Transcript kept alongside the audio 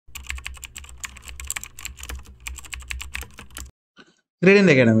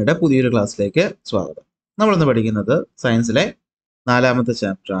ഗ്രീഡിൻ്റെ അക്കാഡമിയുടെ പുതിയൊരു ക്ലാസ്സിലേക്ക് സ്വാഗതം. നമ്മളിന്ന് പഠിക്കുന്നത് സയൻസിലെ 4ാമത്തെ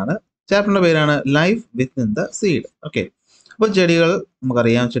ചാപ്റ്ററാണ്. ചാപ്റ്ററിൻ്റെ പേരാണ് life within the seed. Okay, അപ്പോൾ ചെടികൾ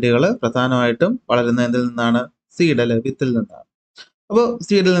നമുക്കറിയാം, ചെടികൾ പ്രധാനമായിട്ടും വളരുന്നതിൽ നിന്നാണ്, സീഡ് അല്ലെ, വിത്തിൽ നിന്നാണ്. അപ്പോൾ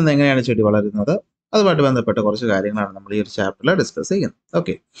സീഡിൽ നിന്ന് എങ്ങനെയാണ് ചെടി വളരുന്നത്, അതുമായിട്ട് ബന്ധപ്പെട്ട കുറച്ച് കാര്യങ്ങളാണ് നമ്മൾ ഈ ഒരു ചാപ്റ്ററിൽ ഡിസ്കസ് ചെയ്യുന്നത്.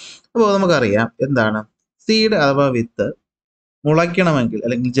 ഓക്കെ, അപ്പോൾ നമുക്കറിയാം എന്താണ് സീഡ് അഥവാ വിത്ത് മുളയ്ക്കണമെങ്കിൽ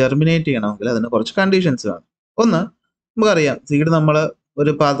അല്ലെങ്കിൽ ജെർമിനേറ്റ് ചെയ്യണമെങ്കിൽ അതിന് കുറച്ച് കണ്ടീഷൻസ് വേണം. ഒന്ന്, നമുക്കറിയാം സീഡ് നമ്മൾ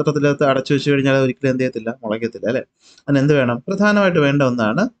ഒരു പാത്രത്തിനകത്ത് അടച്ചു വെച്ച് കഴിഞ്ഞാൽ ഒരിക്കലും എന്ത് ചെയ്യത്തില്ല, മുളയ്ക്കത്തില്ല അല്ലേ. അതിന് എന്ത് വേണം? പ്രധാനമായിട്ട് വേണ്ട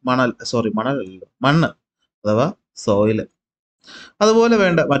ഒന്നാണ് മണലല്ലോ, മണ്ണ് അഥവാ സോയില്. അതുപോലെ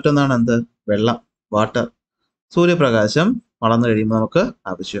വേണ്ട മറ്റൊന്നാണ് എന്ത്? വെള്ളം, വാട്ടർ, സൂര്യപ്രകാശം വളർന്നു കഴിയുമ്പോൾ നമുക്ക്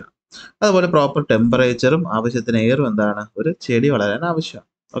ആവശ്യമാണ്. അതുപോലെ പ്രോപ്പർ ടെമ്പറേച്ചറും ആവശ്യത്തിന് എയറും എന്താണ് ഒരു ചെടി വളരാൻ ആവശ്യമാണ്.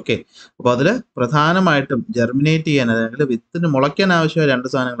 ഓക്കെ, അപ്പോൾ അതിൽ പ്രധാനമായിട്ടും ജെർമിനേറ്റ് ചെയ്യാൻ അല്ലെങ്കിൽ വിത്തിന് മുളയ്ക്കാൻ ആവശ്യമായ 2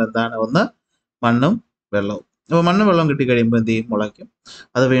 സാധനങ്ങൾ എന്താണ്? ഒന്ന് മണ്ണും വെള്ളവും. അപ്പോൾ മണ്ണും വെള്ളവും കിട്ടിക്കഴിയുമ്പോൾ എന്ത് ചെയ്യും? മുളയ്ക്കും.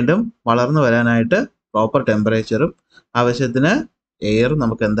 അത് വീണ്ടും വളർന്നു വരാനായിട്ട് പ്രോപ്പർ ടെമ്പറേച്ചറും ആവശ്യത്തിന് എയറും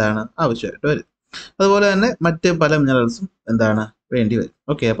നമുക്ക് എന്താണ് ആവശ്യമായിട്ട് വരും. അതുപോലെ തന്നെ മറ്റ് പല മിനറൽസും എന്താണ് വേണ്ടി വരും.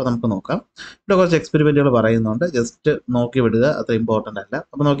 ഓക്കെ, അപ്പോൾ നമുക്ക് നോക്കാം. ഇവിടെ കുറച്ച് എക്സ്പെരിമെൻറ്റുകൾ പറയുന്നുണ്ട്, ജസ്റ്റ് നോക്കി വിടുക, അത്ര ഇമ്പോർട്ടൻ്റ് അല്ല.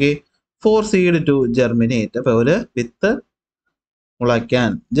 അപ്പോൾ നോക്കി, ഫോർ സീഡ് ടു ജെർമിനേറ്റ്. അപ്പോൾ ഒരു വിത്ത്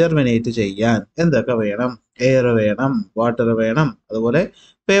മുളയ്ക്കാൻ, ജെർമിനേറ്റ് ചെയ്യാൻ എന്തൊക്കെ വേണം? എയർ വേണം, വാട്ടർ വേണം, അതുപോലെ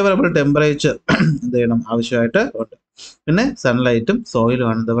ഫേവറബിൾ ടെമ്പറേച്ചർ എന്ത് ചെയ്യണം? ആവശ്യമായിട്ട് ഉണ്ട്. പിന്നെ സൺലൈറ്റും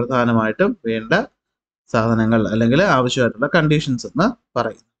സോയിലുമാണ് ഇത് പ്രധാനമായിട്ടും വേണ്ട സാധനങ്ങൾ അല്ലെങ്കിൽ ആവശ്യമായിട്ടുള്ള കണ്ടീഷൻസ് എന്ന്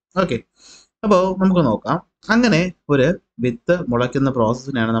പറയും. ഓക്കെ, അപ്പോൾ നമുക്ക് നോക്കാം. അങ്ങനെ ഒരു വിത്ത് മുളയ്ക്കുന്ന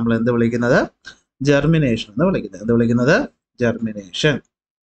പ്രോസസ്സിനെയാണ് നമ്മൾ എന്ത് വിളിക്കുന്നത്? ജെർമിനേഷൻ എന്ന് വിളിക്കുന്നത്. എന്ത് വിളിക്കുന്നത്? ജെർമിനേഷൻ.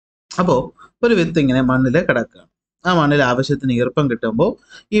 അപ്പോൾ ഒരു വിത്ത് ഇങ്ങനെ മണ്ണിൽ കിടക്കുകയാണ്. ആ മണ്ണിൽ ആവശ്യത്തിന് ഈർപ്പം കിട്ടുമ്പോൾ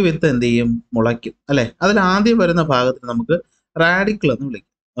ഈ വിത്ത് എന്ത് ചെയ്യും? മുളയ്ക്കും അല്ലെ. അതിൽ ആദ്യം വരുന്ന ഭാഗത്തിന് നമുക്ക് റാഡിക്കിൾ എന്ന് വിളിക്കാം.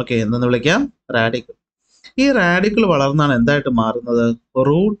 ഓക്കെ, എന്തെന്ന് വിളിക്കാം? റാഡിക്കിൾ. ഈ റാഡിക്കിൾ വളർന്നാണ് എന്തായിട്ട് മാറുന്നത്?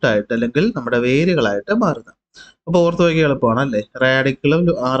 റൂട്ടായിട്ട് അല്ലെങ്കിൽ നമ്മുടെ വേരുകളായിട്ട് മാറുന്നത്. അപ്പോൾ ഓർത്ത് വയ്ക്കുക എളുപ്പമാണ് അല്ലേ. റാഡിക്കിളും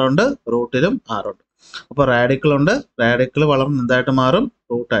 6 ഉണ്ട്, റൂട്ടിലും 6 ഉണ്ട്. അപ്പോൾ റാഡിക്കിൾ ഉണ്ട്, റാഡിക്കിൾ വളർന്ന് എന്തായിട്ട് മാറും?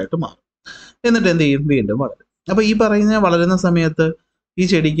 റൂട്ടായിട്ട് മാറും. എന്നിട്ട് എന്ത് ചെയ്യും? വീണ്ടും വളരും. അപ്പോൾ ഈ പറയുന്ന വളരുന്ന സമയത്ത് ഈ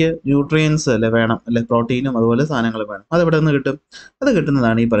ചെടിക്ക് ന്യൂട്രിയൻസ് അല്ലെ വേണം അല്ലെ, പ്രോട്ടീനും അതുപോലെ സാധനങ്ങൾ വേണം. അത് എവിടെ നിന്ന് കിട്ടും? അത്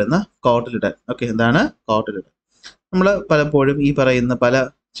കിട്ടുന്നതാണ് ഈ പറയുന്ന കോട്ടിലിഡൻ. ഓക്കെ, എന്താണ് കോട്ടിലിഡൻ? നമ്മൾ പലപ്പോഴും ഈ പറയുന്ന പല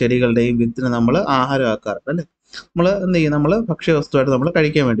ചെടികളുടെയും വിത്തിന് നമ്മൾ ആഹാരമാക്കാറുണ്ട് അല്ലേ. നമ്മൾ എന്ത് ചെയ്യും? നമ്മൾ ഭക്ഷ്യവസ്തുവായിട്ട് നമ്മൾ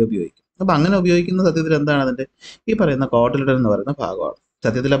കഴിക്കാൻ വേണ്ടി ഉപയോഗിക്കും. അപ്പം അങ്ങനെ ഉപയോഗിക്കുന്ന സത്യത്തിൽ എന്താണ്? അതിൻ്റെ ഈ പറയുന്ന കോട്ടിലിഡൻ എന്ന് പറയുന്ന ഭാഗമാണ്.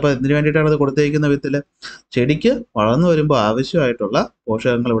 സത്യത്തിൽ അപ്പോൾ എന്തിനു വേണ്ടിയിട്ടാണ് അത് കൊടുത്തേക്കുന്ന? വിത്തിൽ ചെടിക്ക് വളർന്നു വരുമ്പോൾ ആവശ്യമായിട്ടുള്ള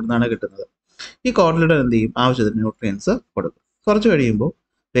പോഷകങ്ങൾ ഇവിടെ നിന്നാണ് കിട്ടുന്നത്. ഈ കോട്ടിലിഡൻ എന്ത് ചെയ്യും? ആവശ്യത്തിന് ന്യൂട്രിയൻസ് കൊടുക്കും. കുറച്ച് കഴിയുമ്പോൾ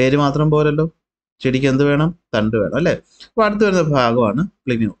വേര് മാത്രം പോരല്ലോ, ചെടിക്ക് എന്ത് വേണം? തണ്ട് വേണം അല്ലേ. അപ്പോൾ അടുത്ത് വരുന്ന ഭാഗമാണ്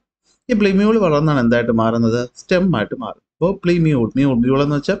പ്ലിമ്യൂൾ. ഈ പ്ലിമ്യൂൾ വളർന്നാണ് എന്തായിട്ട് മാറുന്നത്? സ്റ്റെം ആയിട്ട് മാറും. അപ്പോൾ മ്യൂൾ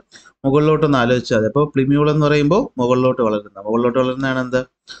എന്ന് വെച്ചാൽ മുകളിലോട്ടൊന്ന് ആലോചിച്ചാൽ മതി. അപ്പോൾ പ്ലിമ്യൂൾ എന്ന് പറയുമ്പോൾ മുകളിലോട്ട് വളരുന്നതാണ് എന്ത്?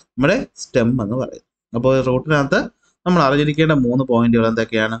 നമ്മുടെ സ്റ്റെം എന്ന് പറയുന്നത്. അപ്പോൾ റൂട്ടിനകത്ത് നമ്മൾ അറിഞ്ഞിരിക്കേണ്ട 3 പോയിന്റുകൾ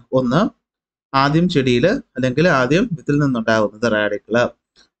എന്തൊക്കെയാണ്? ഒന്ന്, ആദ്യം ചെടിയിൽ അല്ലെങ്കിൽ ആദ്യം വിത്തിൽ നിന്നുണ്ടാകുന്നത്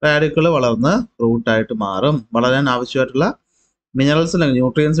റാഡിക്കിള് വളർന്ന് റൂട്ടായിട്ട് മാറും. വളരാൻ ആവശ്യമായിട്ടുള്ള മിനറൽസ് അല്ലെങ്കിൽ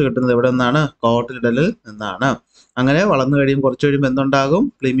ന്യൂട്രിയൻസ് കിട്ടുന്നത് എവിടെ നിന്നാണ്? കോട്ടിലിഡനിൽ നിന്നാണ്. അങ്ങനെ വളർന്നു കഴിയുമ്പോൾ കുറച്ച് കഴിയുമ്പോൾ എന്തുണ്ടാകും?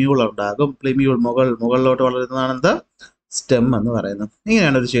 പ്ലിമ്യൂൾ ഉണ്ടാകും. പ്ലിമ്യൂൾ മുകളിലോട്ട് വളരുന്നതാണ് എന്ത്? സ്റ്റെം എന്ന് പറയുന്നത്.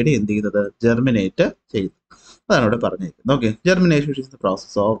 ഇങ്ങനെയാണ് ഒരു ചെടി എന്ത് ചെയ്യുന്നത്? ജെർമിനേറ്റ് ചെയ്യുന്നത്. അതാണ് ഇവിടെ പറഞ്ഞിരിക്കുന്നത്. Okay, germination is the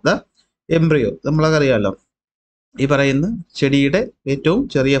process of the embryo. നമ്മളറിയാമല്ലോ, ഈ പറയുന്ന ചെടിയുടെ ഏറ്റവും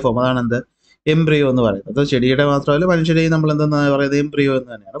ചെറിയ ഫോം, അതാണ് എന്ത്? എംബ്രിയോ എന്ന് പറയുന്നത്. അത് ചെടിയുടെ മാത്രമല്ല, മനുഷ്യരെയും നമ്മൾ എന്തെന്നാണ് പറയുന്നത്? എംബ്രിയോ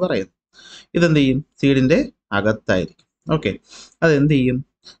എന്ന് തന്നെയാണ് പറയുന്നത്. ഇതെന്ത് ചെയ്യും? സീഡിന്റെ അകത്തായിരിക്കും. ഓക്കെ, അതെന്ത് ചെയ്യും?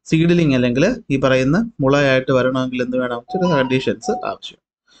 സീഡ്ലിംഗ് അല്ലെങ്കിൽ ഈ പറയുന്ന മുളയായിട്ട് വരണമെങ്കിൽ എന്ത് വേണം? ചില കണ്ടീഷൻസ് ആവശ്യം.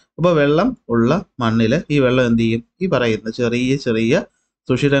 അപ്പോൾ വെള്ളം ഉള്ള മണ്ണിൽ ഈ വെള്ളം എന്ത് ചെയ്യും? ഈ പറയുന്ന ചെറിയ ചെറിയ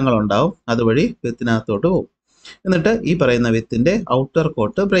സുഷിരങ്ങൾ ഉണ്ടാവും, അതുവഴി വിത്തിനകത്തോട്ട് പോകും. എന്നിട്ട് ഈ പറയുന്ന വിത്തിന്റെ ഔട്ടർ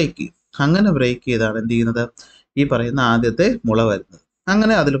കോട്ട് ബ്രേക്ക് ചെയ്യും. അങ്ങനെ ബ്രേക്ക് ചെയ്താണ് എന്ത് ചെയ്യുന്നത്? ഈ പറയുന്ന ആദ്യത്തെ മുള വരുന്നത്.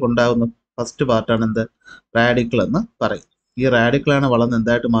 അങ്ങനെ അതിൽ ഉണ്ടാകുന്ന ഫസ്റ്റ് പാർട്ടാണ് എന്ത്? റാഡിക്കിൾ എന്ന് പറയും. ഈ റാഡിക്കിളാണ് വളർന്ന്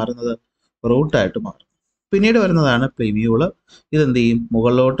എന്തായിട്ട് മാറുന്നത്? റൂട്ടായിട്ട് മാറും. പിന്നീട് വരുന്നതാണ് പ്ലിമ്യൂള്. ഇതെന്ത് ചെയ്യും?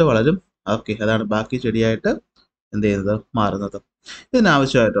 മുകളിലോട്ട് വളരും. ഓക്കെ, അതാണ് ബാക്കി ചെടിയായിട്ട് എന്ത് ചെയ്യുന്നത്? മാറുന്നത്.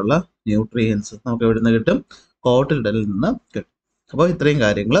 ഇതിനാവശ്യമായിട്ടുള്ള ന്യൂട്രിയൻസ് നമുക്ക് എവിടെ നിന്ന് കിട്ടും? കോട്ടിലിഡനിൽ നിന്ന് കിട്ടും. അപ്പോൾ ഇത്രയും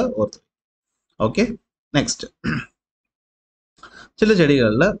കാര്യങ്ങൾ ഓർത്തു. ഓക്കെ, നെക്സ്റ്റ്, ചില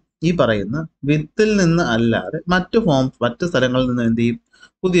ചെടികളിൽ ഈ പറയുന്ന വിത്തിൽ നിന്ന് അല്ലാതെ മറ്റ് സ്ഥലങ്ങളിൽ നിന്ന് എന്ത് ചെയ്യും?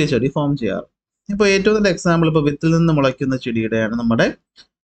 പുതിയ ചെടി ഫോം ചെയ്യാറ്. ഇപ്പോൾ ഏറ്റവും നല്ല എക്സാമ്പിൾ ഇപ്പോൾ വിത്തിൽ നിന്ന് മുളയ്ക്കുന്ന ചെടിയുടെയാണ് നമ്മുടെ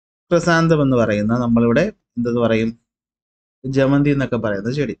ക്രിസാന്തം എന്ന് പറയുന്ന, നമ്മളിവിടെ എന്തെന്ന് പറയും? ജമന്തി എന്നൊക്കെ പറയുന്ന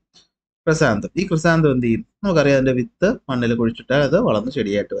ചെടി, ക്രിസാന്തം. ഈ ക്രിസാന്തം എന്ത് ചെയ്യും? നമുക്കറിയാം, അതിന്റെ വിത്ത് മണ്ണിൽ കുഴിച്ചിട്ടാൽ അത് വളർന്ന്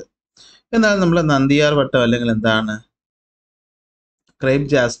ചെടിയായിട്ട് വരും. എന്നാൽ നമ്മൾ നന്ദിയാർ വട്ടം അല്ലെങ്കിൽ എന്താണ് ക്രേപ്പ്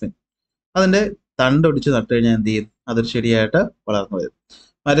ജാസ്മിൻ, അതിന്റെ തണ്ടൊടിച്ച് നട്ടു കഴിഞ്ഞാൽ എന്ത് ചെയ്യും? അതൊരു ചെടിയായിട്ട് വളർന്നു വരും.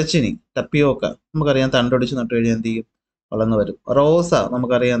 മരച്ചിനി, ടപ്പിയോക്ക നമുക്കറിയാം തണ്ടൊടിച്ച് നട്ട് കഴിഞ്ഞാൽ എന്ത് ചെയ്യും? വളർന്നു വരും. റോസ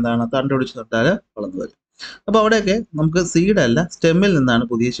നമുക്കറിയാം എന്താണ്? തണ്ടൊടിച്ച് നട്ടാൽ വളർന്നു വരും. അപ്പോൾ അവിടെയൊക്കെ നമുക്ക് സീഡല്ല സ്റ്റെമ്മിൽ നിന്നാണ്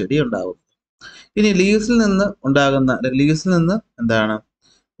പുതിയ ചെടി ഉണ്ടാകുന്നത്. ഇനി ലീവ്സിൽ നിന്ന് ഉണ്ടാകുന്ന ലീവ്സിൽ നിന്ന് എന്താണ്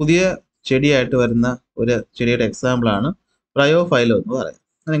പുതിയ ചെടിയായിട്ട് വരുന്ന ഒരു ചെടിയുടെ എക്സാമ്പിളാണ് ബ്രയോഫൈലോ എന്ന് പറയും,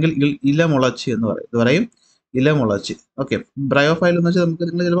 അല്ലെങ്കിൽ ഇലമുളച്ചി എന്ന് പറയും. ഇത് പറയും ഇലമുളച്ചി. ഓക്കെ, ബ്രയോഫൈലോ എന്ന് വെച്ചാൽ നമുക്ക്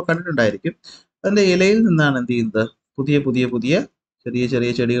നിങ്ങൾ ചിലപ്പോൾ കണ്ടിട്ടുണ്ടായിരിക്കും. അതിൻ്റെ ഇലയിൽ നിന്നാണ് എന്ത് ചെയ്യുന്നത്? പുതിയ പുതിയ പുതിയ ചെറിയ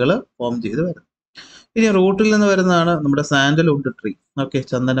ചെറിയ ചെടികൾ ഫോം ചെയ്ത് വരുന്നത്. ഇനി റൂട്ടിൽ നിന്ന് വരുന്നതാണ് നമ്മുടെ സാൻഡൽവുഡ് ട്രീ. ഓക്കെ,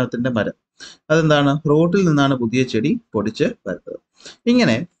 ചന്ദനത്തിന്റെ മരം. അതെന്താണ്? റൂട്ടിൽ നിന്നാണ് പുതിയ ചെടി പൊടിച്ച് വരുന്നത്.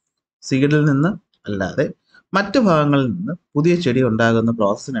 ഇങ്ങനെ സീഡിൽ നിന്ന് അല്ലാതെ മറ്റ് ഭാഗങ്ങളിൽ നിന്ന് പുതിയ ചെടി ഉണ്ടാകുന്ന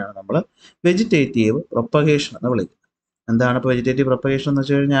പ്രോസസ്സിനാണ് നമ്മൾ വെജിറ്റേറ്റീവ് പ്രൊപ്പഗേഷൻ എന്ന് വിളിക്കുന്നത്. എന്താണ് ഇപ്പോൾ വെജിറ്റേറ്റീവ് പ്രൊപ്പഗേഷൻ എന്ന്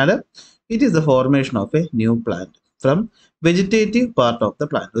വെച്ച് കഴിഞ്ഞാൽ it is the formation of A new plant from vegetative part of the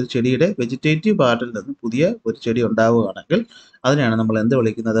plant. ഒരു ചെടിയുടെ വെജിറ്റേറ്റീവ് പാർട്ടിൽ നിന്ന് പുതിയ ഒരു ചെടി ഉണ്ടാവുകയാണെങ്കിൽ അതിനെയാണ് നമ്മൾ എന്ത്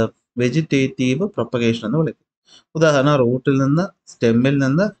വിളിക്കുന്നത്? വെജിറ്റേറ്റീവ് പ്രൊപ്പഗേഷൻ എന്ന് വിളിക്കുന്നത്. ഉദാഹരണം, റൂട്ടിൽ നിന്ന്, സ്റ്റെമ്മിൽ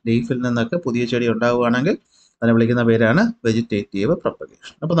നിന്ന്, ലീഫിൽ നിന്നൊക്കെ പുതിയ ചെടി ഉണ്ടാവുകയാണെങ്കിൽ അതിനെ വിളിക്കുന്ന പേരാണ് വെജിറ്റേറ്റീവ്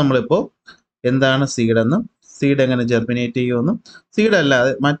പ്രൊപ്പഗേഷൻ. അപ്പോൾ നമ്മളിപ്പോൾ എന്താണ് സീഡെന്നും സീഡ് എങ്ങനെ ജെർമിനേറ്റ് ചെയ്യുമെന്നും സീഡ്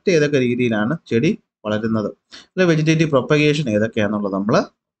അല്ലാതെ മറ്റേതൊക്കെ രീതിയിലാണ് ചെടി വളരുന്നത്, അല്ലെ വെജിറ്റേറ്റീവ് പ്രൊപ്പഗേഷൻ ഏതൊക്കെയാണെന്നുള്ളത് നമ്മൾ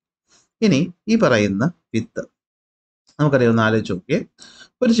ഇനി ഈ പറയുന്ന വിത്ത് നമുക്കറിയാം. ഒന്ന് ആലോചിച്ച് നോക്കിയേ.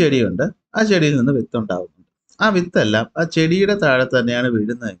 ഒരു ചെടിയുണ്ട്, ആ ചെടിയിൽ നിന്ന് വിത്ത് ഉണ്ടാകുന്നുണ്ട്. ആ വിത്തെല്ലാം ആ ചെടിയുടെ താഴെ തന്നെയാണ്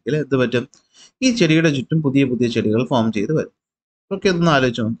വീഴുന്നതെങ്കിൽ എന്ത് പറ്റും? ഈ ചെടിയുടെ ചുറ്റും പുതിയ പുതിയ ചെടികൾ ഫോം ചെയ്ത് വരും. ഓക്കെ, ഇതൊന്ന്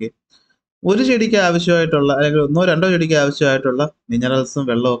ആലോചിച്ച് നോക്കിയേ. ഒരു ചെടിക്ക് ആവശ്യമായിട്ടുള്ള അല്ലെങ്കിൽ ഒന്നോ രണ്ടോ ചെടിക്ക് ആവശ്യമായിട്ടുള്ള മിനറൽസും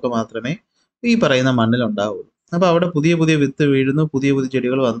വെള്ളവും ഒക്കെ മാത്രമേ ഈ പറയുന്ന മണ്ണിൽ ഉണ്ടാവുള്ളൂ. അപ്പോൾ അവിടെ പുതിയ പുതിയ വിത്ത് വീഴുന്നു, പുതിയ പുതിയ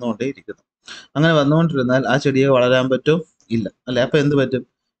ചെടികൾ വന്നുകൊണ്ടേ ഇരിക്കുന്നു. അങ്ങനെ വന്നുകൊണ്ടിരുന്നാൽ ആ ചെടിയെ വളരാൻ പറ്റും? ഇല്ല, അല്ലെ? അപ്പോൾ എന്ത് പറ്റും?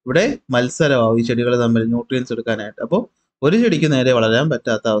 ഇവിടെ മത്സരമാവും ഈ ചെടികൾ തമ്മിൽ ന്യൂട്രിയൻസ് എടുക്കാനായിട്ട്. അപ്പോൾ ഒരു ചെടിക്ക് നേരെ വളരാൻ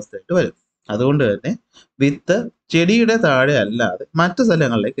പറ്റാത്ത അവസ്ഥയായിട്ട് വരും. അതുകൊണ്ട് തന്നെ വിത്ത് ചെടിയുടെ താഴെ അല്ലാതെ മറ്റു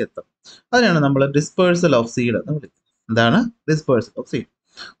സ്ഥലങ്ങളിലേക്ക് എത്തും. അതിനാണ് നമ്മൾ ഡിസ്പേഴ്സൽ ഓഫ് സീഡ് എന്ന് വിളിക്കുന്നത്. എന്താണ് ഡിസ്പേഴ്സൽ ഓഫ് സീഡ്?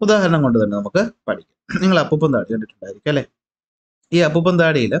 ഉദാഹരണം കൊണ്ട് തന്നെ നമുക്ക് പഠിക്കാം. നിങ്ങൾ അപ്പൂപ്പൻ താടി കണ്ടിട്ടുണ്ടായിരിക്കും അല്ലെ? ഈ അപ്പൂപ്പൻ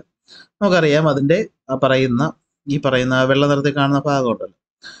താടിയിൽ നമുക്കറിയാം അതിൻ്റെ ഈ പറയുന്ന വെള്ള നിറത്തിൽ കാണുന്ന ഭാഗം ഉണ്ടല്ലോ,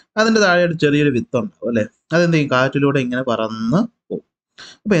 അതിൻ്റെ താഴെ ചെറിയൊരു വിത്തുണ്ടാവും അല്ലെ? അതെന്ത് ചെയ്യും? കാറ്റിലൂടെ ഇങ്ങനെ പറന്ന് പോകും.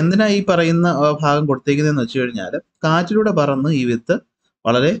 അപ്പൊ എന്തിനാ ഈ പറയുന്ന ഭാഗം കൊടുത്തേക്കുന്നതെന്ന് വെച്ച് കഴിഞ്ഞാൽ കാറ്റിലൂടെ പറന്ന് ഈ വിത്ത്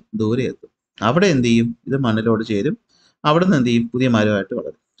വളരെ ദൂരെ എത്തും. അവിടെ എന്ത് ചെയ്യും? ഇത് മണ്ണിലോട് ചേരും. അവിടെ നിന്ന് എന്ത് ചെയ്യും? പുതിയ മരമായിട്ട്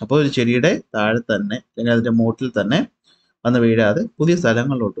വളരും. അപ്പോൾ ഒരു ചെടിയുടെ താഴെ തന്നെ അല്ലെങ്കിൽ അതിൻ്റെ മൂട്ടിൽ തന്നെ വന്ന് വീഴാതെ പുതിയ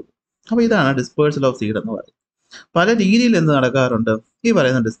സ്ഥലങ്ങളിലോട്ട് പോകും. അപ്പോൾ ഇതാണ് ഡിസ്പേഴ്സൽ ഓഫ് സീഡ് എന്ന് പറയുന്നത്. പല രീതിയിൽ എന്ത് നടക്കാറുണ്ട്? ഈ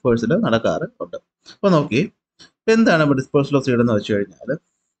പറയുന്ന ഡിസ്പേഴ്സൽ നടക്കാറുണ്ട്. അപ്പോൾ നോക്കി, എന്താണ് ഇപ്പോൾ ഡിസ്പേഴ്സൽ ഓഫ് സീഡ് എന്ന് വെച്ച് കഴിഞ്ഞാൽ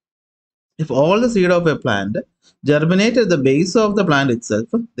if all the seed of a plant germinate at the base of the plant itself,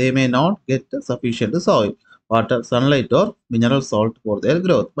 they may not get sufficient soil, water, sunlight or mineral salt for their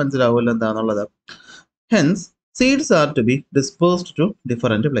growth. മനസ്സിലാവുമല്ലോ എന്താണെന്നുള്ളത്. Hence, seeds are to be dispersed to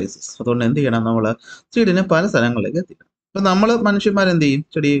different places. അതുകൊണ്ട് എന്ത് ചെയ്യണം? നമ്മൾ സീഡിനെ പല സ്ഥലങ്ങളിലേക്ക് എത്തിക്കണം. ഇപ്പം നമ്മൾ മനുഷ്യന്മാർ എന്ത് ചെയ്യും?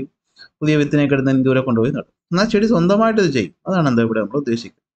 ചെടി പുതിയ വിത്തിനൊക്കെ എടുത്ത് ദൂരെ കൊണ്ടുപോയി നടും. എന്നാൽ ചെടി സ്വന്തമായിട്ട് ഇത് ചെയ്യും. അതാണ് എന്താ ഇവിടെ നമ്മൾ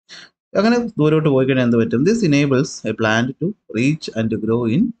ഉദ്ദേശിക്കുന്നത്. അങ്ങനെ ദൂരോട്ട് പോയി കഴിഞ്ഞാൽ എന്ത് പറ്റും? This enables A plant to reach and grow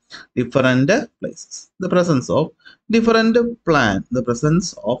in different places. The presence of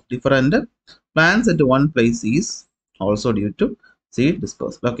different plants at one place is also due to seed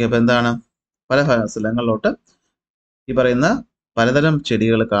dispersal. Okay, അപ്പോൾ എന്താണ്? പല സ്ഥലങ്ങളിലോട്ട് ഈ പറയുന്ന പലതരം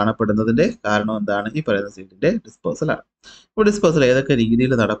ചെടികൾ കാണപ്പെടുന്നതിന്റെ കാരണം എന്താണ്? ഈ പറയുന്ന സീഡിന്റെ ഡിസ്പേഴ്സലാണ്. ഇപ്പോൾ ഡിസ്പേഴ്സൽ ഏതൊക്കെ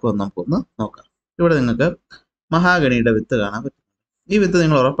രീതിയിൽ നടക്കുമെന്ന് നമുക്കൊന്ന് നോക്കാം. ഇവിടെ നിങ്ങൾക്ക് മഹാഗണിയുടെ വിത്ത് കാണാൻ പറ്റും. ഈ വിത്ത്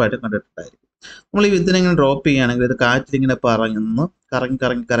നിങ്ങൾ ഉറപ്പായിട്ടും കണ്ടിട്ടുണ്ടായിരിക്കും. നമ്മൾ ഈ വിത്തിനെ ഇങ്ങനെ ഡ്രോപ്പ് ചെയ്യുകയാണെങ്കിൽ ഇത് കാറ്റിലിങ്ങനെ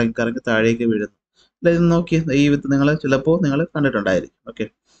കറങ്ങി താഴേക്ക് വീഴുന്നു. അല്ലെ? ഇത് നോക്കി, ഈ വിത്ത് ചിലപ്പോൾ നിങ്ങൾ കണ്ടിട്ടുണ്ടായിരിക്കും. ഓക്കെ,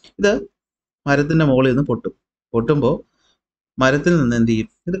 ഇത് മരത്തിന്റെ മുകളിൽ നിന്ന് പൊട്ടുമ്പോൾ മരത്തിൽ നിന്ന് എന്ത് ചെയ്യും?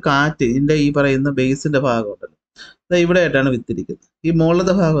 ഇത് കാറ്റ് ഇതിന്റെ ഈ പറയുന്ന ബേസിന്റെ ഭാഗം ഉണ്ടല്ലോ, ഇവിടെ ആയിട്ടാണ് വിത്തിരിക്കുന്നത്. ഈ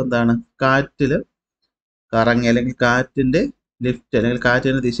മുകളിലത്തെ ഭാഗം എന്താണ്? കാറ്റിൽ കറങ്ങി അല്ലെങ്കിൽ കാറ്റിന്റെ ലിഫ്റ്റ് അല്ലെങ്കിൽ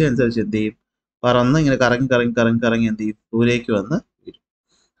കാറ്റിന്റെ ദിശ അനുസരിച്ച് എന്ത് ചെയ്യും? പറന്ന് ഇങ്ങനെ കറങ്ങി എന്ത് ചെയ്യും? ദൂരേക്ക് വന്ന് വീഴും.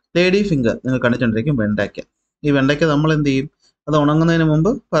 ലേഡി ഫിംഗർ നിങ്ങൾ കണ്ടിട്ടുണ്ടായിരിക്കും. വെണ്ടയ്ക്ക. ഈ വെണ്ടയ്ക്ക നമ്മൾ എന്ത് ചെയ്യും? അത് ഉണങ്ങുന്നതിന് മുമ്പ്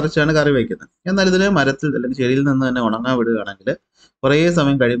പറിച്ചാണ് കറി വയ്ക്കുന്നത്. എന്നാൽ ഇതിൽ മരത്തിൽ അല്ലെങ്കിൽ ചെടിയിൽ നിന്ന് തന്നെ ഉണങ്ങാൻ വിടുകയാണെങ്കിൽ കുറേ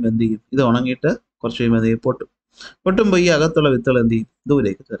സമയം കഴിയുമ്പോൾ എന്ത് ചെയ്യും? ഇത് ഉണങ്ങിയിട്ട് കുറച്ച് കഴിയുമ്പോൾ എന്ത് ചെയ്യും? പൊട്ടുമ്പോൾ ഈ അകത്തുള്ള വിത്തുകൾ എന്ത് ചെയ്യും?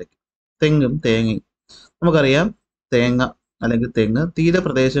 ദൂരേക്ക് തെറിക്കും. തേങ്ങയും നമുക്കറിയാം, തേങ്ങ അല്ലെങ്കിൽ തെങ്ങ്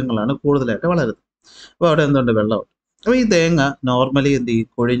തീരപ്രദേശങ്ങളാണ് കൂടുതലായിട്ട് വളരുന്നത്. അപ്പോൾ അവിടെ എന്തുണ്ട്? വെള്ളമുണ്ട്. അപ്പോൾ ഈ തേങ്ങ നോർമലി എന്ത് ചെയ്യും?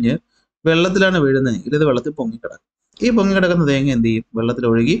 കൊഴിഞ്ഞ് വെള്ളത്തിലാണ് വീഴുന്നതെങ്കിൽ ഇത് വെള്ളത്തിൽ പൊങ്ങിക്കിടക്കും. ഈ പൊങ്ങിക്കിടക്കുന്ന തേങ്ങ എന്ത് ചെയ്യും? വെള്ളത്തിൽ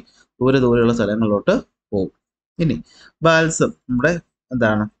ഒഴുകി ദൂരെയുള്ള സ്ഥലങ്ങളിലോട്ട് പോകും. ഇനി ബാൽസം, നമ്മുടെ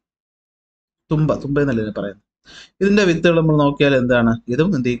എന്താണ് തുമ്പ എന്നല്ലേ പറയുന്നത്. ഇതിന്റെ വിത്തുകൾ നമ്മൾ നോക്കിയാൽ എന്താണ്? ഇതും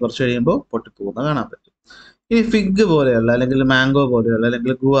എന്ത് ചെയ്യും? കുറച്ച് കഴിയുമ്പോൾ പൊട്ടിപ്പോകുന്ന കാണാൻ പറ്റും. ഇനി ഫിഗ് പോലെയുള്ള അല്ലെങ്കിൽ മാംഗോ പോലെയുള്ള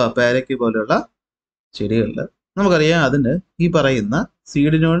അല്ലെങ്കിൽ ഗുവ, പേരയ്ക്ക് പോലെയുള്ള ചെടികളിൽ നമുക്കറിയാം അതിന് ഈ പറയുന്ന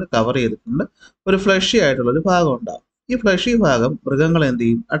സീഡിനോട് കവർ ചെയ്തിട്ടുണ്ട് ഒരു ഫ്ലഷി ആയിട്ടുള്ള ഒരു ഭാഗം ഉണ്ടാകും. ഈ ഫ്ലഷി ഭാഗം മൃഗങ്ങൾ എന്ത്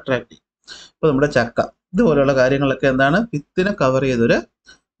ചെയ്യും? അട്രാക്ട് ചെയ്യും. ഇപ്പൊ നമ്മുടെ ചക്ക ഇതുപോലെയുള്ള കാര്യങ്ങളൊക്കെ എന്താണ്? വിത്തിനെ കവർ ചെയ്തൊരു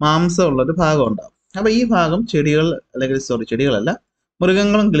മാംസമുള്ളൊരു ഭാഗം ഉണ്ടാകും. അപ്പൊ ഈ ഭാഗം ചെടികൾ അല്ലെങ്കിൽ ചെടികളല്ല,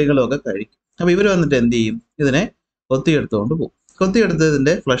 മൃഗങ്ങളും കിളികളും ഒക്കെ കഴിക്കും. അപ്പൊ ഇവർ വന്നിട്ട് എന്ത് ചെയ്യും? ഇതിനെ കൊത്തിയെടുത്തുകൊണ്ട് പോകും.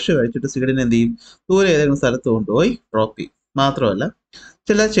 കൊത്തിയെടുത്തതിന്റെ ഫ്ലഷ് കഴിച്ചിട്ട് സീഡിനെ എന്ത് ചെയ്യും? ദൂരെ ഏതെങ്കിലും സ്ഥലത്ത് കൊണ്ടുപോയി ഡ്രോപ്പ് ചെയ്യും. മാത്രമല്ല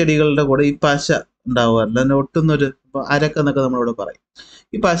ചില ചെടികളുടെ കൂടെ ഈ പശ ഉണ്ടാവാറില്ല, അതിനെ ഒട്ടുന്നൊരു അരക്കെന്നൊക്കെ നമ്മളിവിടെ പറയും.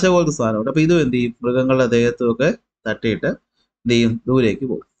 ഈ പശ പോലത്തെ സാധനമുണ്ട്. അപ്പൊ ഇതും എന്ത് ചെയ്യും? മൃഗങ്ങളുടെ ദേഹത്തും ഒക്കെ തട്ടിയിട്ട് എന്ത് ചെയ്യും? ദൂരേക്ക്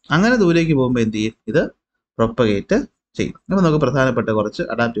പോകും. അങ്ങനെ ദൂരേക്ക് പോകുമ്പോൾ എന്ത് ചെയ്യും? ഇത് പ്രൊപ്പഗേറ്റ് ചെയ്യും. അപ്പൊ നമുക്ക് പ്രധാനപ്പെട്ട കുറച്ച്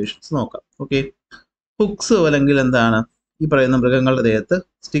അഡാപ്റ്റേഷൻസ് നോക്കാം. ഓക്കെ, ഹുക്സ് അല്ലെങ്കിൽ എന്താണ് ഈ പറയുന്ന മൃഗങ്ങളുടെ ദേഹത്ത്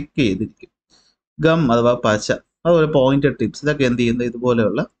സ്റ്റിക്ക് ചെയ്തിരിക്കും. ഗം അഥവാ പശ, അതുപോലെ പോയിന്റഡ് ടിപ്സ്, ഇതൊക്കെ എന്ത് ചെയ്യുന്നത്?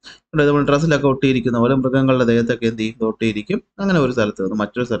 ഇതുപോലെയുള്ള നമ്മൾ ഡ്രസ്സിലൊക്കെ ഒട്ടിയിരിക്കുന്ന പോലെ മൃഗങ്ങളുടെ ദേഹത്തൊക്കെ എന്ത് ചെയ്യും? ഒട്ടിയിരിക്കും. അങ്ങനെ ഒരു സ്ഥലത്ത് നിന്ന്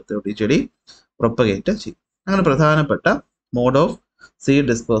മറ്റൊരു സ്ഥലത്തോട്ട് ഈ ചെടി പ്രൊപ്പഗേറ്റ് ചെയ്യും. അങ്ങനെ പ്രധാനപ്പെട്ട മോഡ് ഓഫ് സീഡ്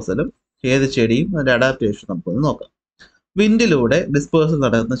ഡിസ്പേഴ്സലും ഏത് ചെടിയും അതിന്റെ അഡാപ്റ്റേഷൻ നമുക്കൊന്ന് നോക്കാം. വിൻഡിലൂടെ ഡിസ്പേഴ്സൽ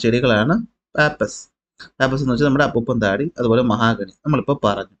നടക്കുന്ന ചെടികളാണ് പാപ്പസ്. പാപ്പസ് എന്ന് വെച്ചാൽ നമ്മുടെ അപ്പൂപ്പൻ താടി, അതുപോലെ മഹാഗണി നമ്മളിപ്പോൾ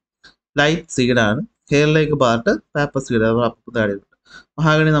പറഞ്ഞു. ലൈറ്റ് സീഡാണ്, ഹെയറിലേക്ക് പാർട്ട് പാപ്പസ് സീഡ് അഥവാ അപ്പൂപ്പൻ താടി.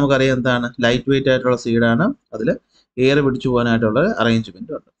 മഹാഗണി നമുക്കറിയാം എന്താണ്? ലൈറ്റ് വെയിറ്റ് ആയിട്ടുള്ള സീഡാണ്, അതിൽ എയർ പിടിച്ചു പോകാനായിട്ടുള്ള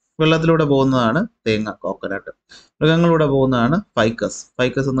അറേഞ്ച്മെന്റ് ഉണ്ട്. വെള്ളത്തിലൂടെ പോകുന്നതാണ് തേങ്ങ, കോക്കനട്ട്. മൃഗങ്ങളിലൂടെ പോകുന്നതാണ് ഫൈക്കസ്.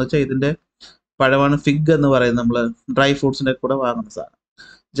 ഫൈക്കസ് എന്ന് വെച്ചാൽ ഇതിന്റെ പഴമാണ് ഫിഗ് എന്ന് പറയുന്നത്, നമ്മൾ ഡ്രൈ ഫ്രൂട്ട്സിന്റെ കൂടെ വാങ്ങുന്ന സാധനം.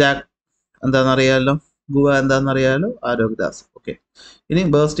 Jack എന്താണെന്നറിയാമല്ലോ, guava എന്താണെന്നറിയാമല്ലോ, ആരോഗ്യദാസ്. ഓക്കെ, ഇനി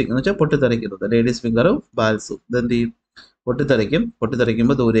ബേർസ്റ്റിംഗ് എന്ന് വെച്ചാൽ പൊട്ടിത്തെറിക്കുന്നത്, ലേഡീസ് ഫിംഗറും ബാൽസും. ഇതെന്ത് ചെയ്യും? പൊട്ടിത്തെറിക്കും.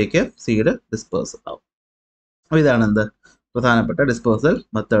 പൊട്ടിത്തെറിക്കുമ്പോൾ ദൂരേക്ക് സീഡ് ഡിസ്പേഴ്സ് ആവും. അപ്പോൾ ഇതാണ് എന്ത്? പ്രധാനപ്പെട്ട ഡിസ്പേഴ്സൽ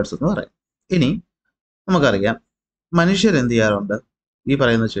മെത്തേഡ്സ് എന്ന് പറയും. ഇനി നമുക്കറിയാം മനുഷ്യർ എന്ത് ചെയ്യാറുണ്ട്? ഈ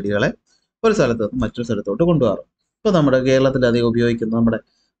പറയുന്ന ചെടികളെ ഒരു സ്ഥലത്ത് നിന്ന് മറ്റൊരു സ്ഥലത്തോട്ട് കൊണ്ടുപോകാറുണ്ട്. ഇപ്പോൾ നമ്മുടെ കേരളത്തിൽ അധികം ഉപയോഗിക്കുന്ന നമ്മുടെ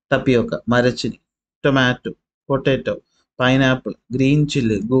ടപ്പിയോക്ക, മരച്ചിനി, tomato, potato, pineapple, green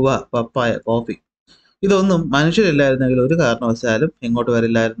chilli, guava, പപ്പായ, കോഫി, ഇതൊന്നും മനുഷ്യരില്ലായിരുന്നെങ്കിൽ ഒരു കാരണവശാലും എങ്ങോട്ട്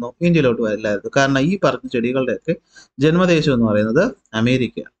വരില്ലായിരുന്നു? ഇന്ത്യയിലോട്ട് വരില്ലായിരുന്നു. കാരണം ഈ പറഞ്ഞ ചെടികളുടെയൊക്കെ ജന്മദേശം എന്ന് പറയുന്നത്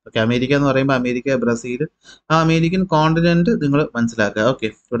അമേരിക്ക. ഓക്കെ, അമേരിക്ക എന്ന് പറയുമ്പോൾ അമേരിക്ക, ബ്രസീൽ, ആ അമേരിക്കൻ കോണ്ടിനെന്റ് നിങ്ങൾ മനസ്സിലാക്കുക. ഓക്കെ,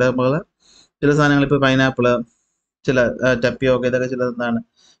 ഇവിടെ നമ്മൾ ചില സാധനങ്ങൾ ഇപ്പോൾ പൈനാപ്പിള്, ചില ടപ്പിയോക്ക, ഇതൊക്കെ ചിലത് എന്താണ്?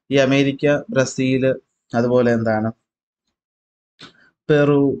 ഈ അമേരിക്ക, ബ്രസീൽ, അതുപോലെ എന്താണ്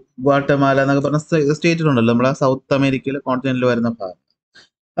പെറു, ഗ്വാട്ടമാല എന്നൊക്കെ പറഞ്ഞ സ്റ്റേറ്റിലുണ്ടല്ലോ നമ്മളെ സൗത്ത് അമേരിക്കയിൽ കോണ്ടിനെന്റിൽ വരുന്ന ഭാഗം.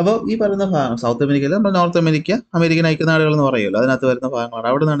 അപ്പോൾ ഈ പറയുന്ന ഭാഗം സൗത്ത് അമേരിക്കയിൽ നമ്മൾ നോർത്ത് അമേരിക്ക, അമേരിക്കൻ ഐക്യനാടുകൾ എന്ന് പറയുമല്ലോ, അതിനകത്ത് വരുന്ന ഭാഗങ്ങളാണ്.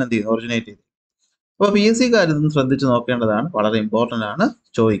 അവിടെ നിന്നാണ് എന്ത് ചെയ്യുന്നത്? ഒറിജിനേറ്റ് ചെയ്തത്. അപ്പോൾ PSC-കാർ ഇതൊന്ന് ശ്രദ്ധിച്ച് നോക്കേണ്ടതാണ്, വളരെ ഇമ്പോർട്ടൻ്റ് ആണ്,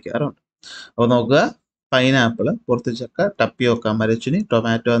 ചോദിക്കാറുണ്ട്. അപ്പോൾ നോക്കുക, പൈനാപ്പിൾ, പൊറത്തുചക്ക, ടപ്പിയോക്ക, മരച്ചിനി,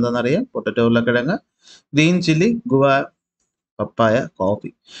 ടൊമാറ്റോ എന്താണെന്നറിയാം, പൊട്ടറ്റോ, ഉരുളക്കിഴങ്ങ്, ഗ്രീൻ ചില്ലി, ഗുവ, പപ്പായ,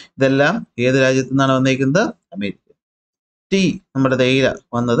 കോഫി, ഇതെല്ലാം ഏത് രാജ്യത്തു നിന്നാണ് വന്നേക്കുന്നത്? അമേരിക്ക. ടീ, നമ്മുടെ തേയില,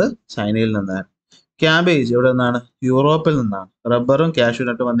 വന്നത് ചൈനയിൽ നിന്നാണ്. ക്യാബേജ് എവിടെ നിന്നാണ്? യൂറോപ്പിൽ നിന്നാണ്. റബ്ബറും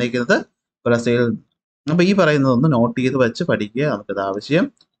കാഷ്യൂനട്ടും വന്നേക്കുന്നത് ബ്രസീലിൽ നിന്ന്. അപ്പൊ ഈ പറയുന്നതൊന്ന് നോട്ട് ചെയ്ത് വെച്ച് പഠിക്കുക, നമുക്കത് ആവശ്യം.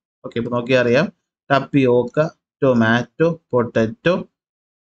 ഓക്കെ, ഇപ്പൊ നോക്കിയാൽ അറിയാം, ടപ്പിയോക്ക, ടൊമാറ്റോ, പൊട്ടറ്റോ,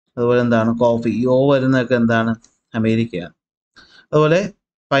 അതുപോലെ എന്താണ് കോഫി, ഈ വരുന്നതൊക്കെ എന്താണ്? അമേരിക്കയാണ്. അതുപോലെ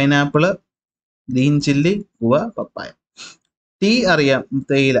പൈനാപ്പിള്, ഗ്രീൻ ചില്ലി, ഗുവ, പപ്പായ. ടീ അറിയാം,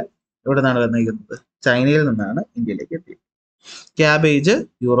 തേയില എവിടെ നിന്നാണ് വന്നിരിക്കുന്നത്? ചൈനയിൽ നിന്നാണ് ഇന്ത്യയിലേക്ക് എത്തിയത്. ക്യാബേജ്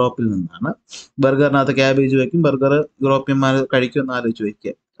യൂറോപ്പിൽ നിന്നാണ്. ബർഗറിനകത്ത് ക്യാബേജ് വയ്ക്കും, ബർഗർ യൂറോപ്യന്മാർ കഴിക്കുമെന്ന് ആലോചിച്ച്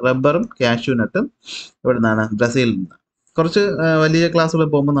വയ്ക്കുക. റബ്ബറും കാഷ്യൂനട്ടും ഇവിടെ നിന്നാണ്? ബ്രസീലിൽ നിന്നാണ്. കുറച്ച് വലിയ ക്ലാസ്സുകളിൽ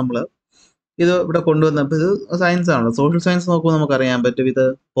പോകുമ്പോൾ നമ്മൾ ഇത് ഇവിടെ കൊണ്ടുവന്നപ്പോൾ ഇത് സയൻസ് ആണല്ലോ, സോഷ്യൽ സയൻസ് നോക്കുമ്പോൾ നമുക്ക് അറിയാൻ പറ്റും ഇത്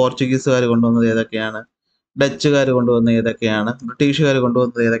പോർച്ചുഗീസുകാർ കൊണ്ടുവന്നത് ഏതൊക്കെയാണ്, ഡച്ചുകാർ കൊണ്ടുവന്നത് ഏതൊക്കെയാണ്, ബ്രിട്ടീഷുകാർ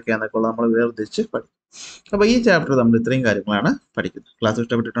കൊണ്ടുവന്നത് ഏതൊക്കെയാണെന്നൊക്കെ ഉള്ളത് നമ്മൾ വേർതിരിച്ച് പഠിക്കും. അപ്പോൾ ഈ ചാപ്റ്റർ നമ്മൾ ഇത്രയും കാര്യങ്ങളാണ് പഠിക്കുന്നത്. ക്ലാസ്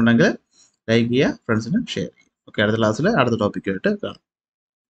ഇഷ്ടപ്പെട്ടിട്ടുണ്ടെങ്കിൽ ലൈക്ക് ചെയ്യുക, ഫ്രണ്ട്സിന് ഷെയർ ചെയ്യുക. ഓക്കെ, അടുത്ത ക്ലാസ്സിൽ അടുത്ത ടോപ്പിക്കായിട്ട് കാണാം.